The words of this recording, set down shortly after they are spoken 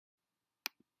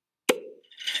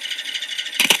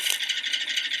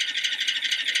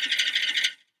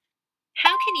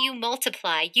you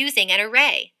multiply using an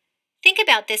array? Think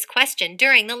about this question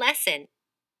during the lesson.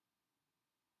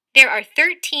 There are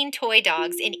 13 toy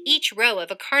dogs in each row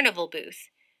of a carnival booth.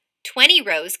 20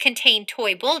 rows contain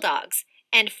toy bulldogs,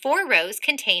 and 4 rows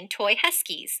contain toy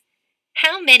huskies.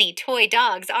 How many toy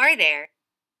dogs are there?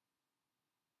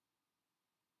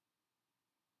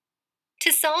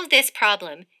 To solve this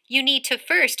problem, you need to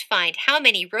first find how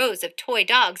many rows of toy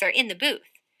dogs are in the booth.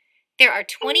 There are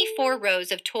 24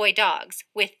 rows of toy dogs,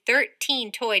 with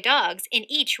 13 toy dogs in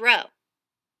each row.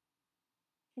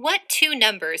 What two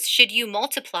numbers should you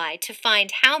multiply to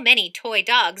find how many toy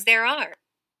dogs there are?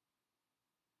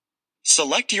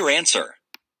 Select your answer.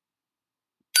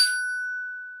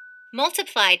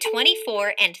 Multiply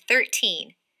 24 and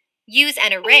 13. Use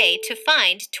an array to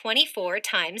find 24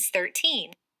 times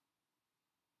 13.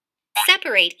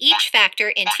 Separate each factor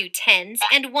into tens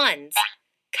and ones.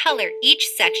 Color each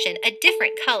section a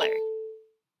different color.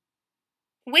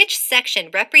 Which section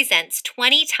represents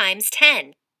 20 times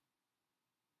 10?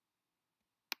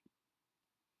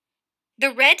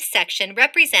 The red section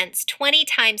represents 20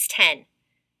 times 10.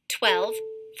 12,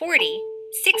 40,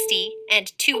 60,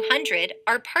 and 200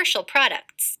 are partial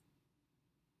products.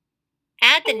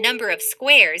 Add the number of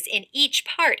squares in each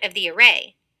part of the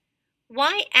array.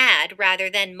 Why add rather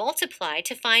than multiply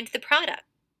to find the product?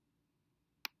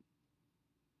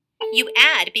 You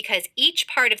add because each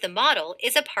part of the model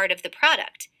is a part of the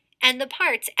product, and the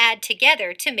parts add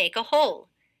together to make a whole.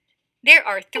 There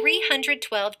are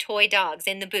 312 toy dogs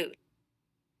in the booth.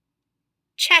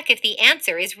 Check if the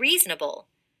answer is reasonable.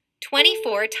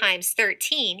 24 times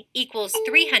 13 equals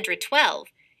 312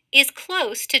 is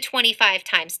close to 25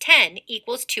 times 10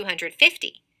 equals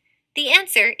 250. The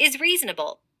answer is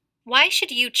reasonable. Why should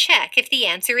you check if the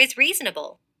answer is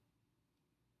reasonable?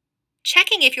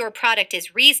 Checking if your product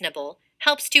is reasonable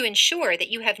helps to ensure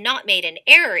that you have not made an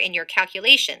error in your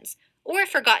calculations or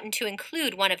forgotten to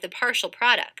include one of the partial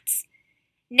products.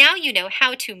 Now you know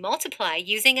how to multiply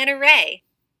using an array.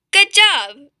 Good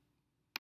job!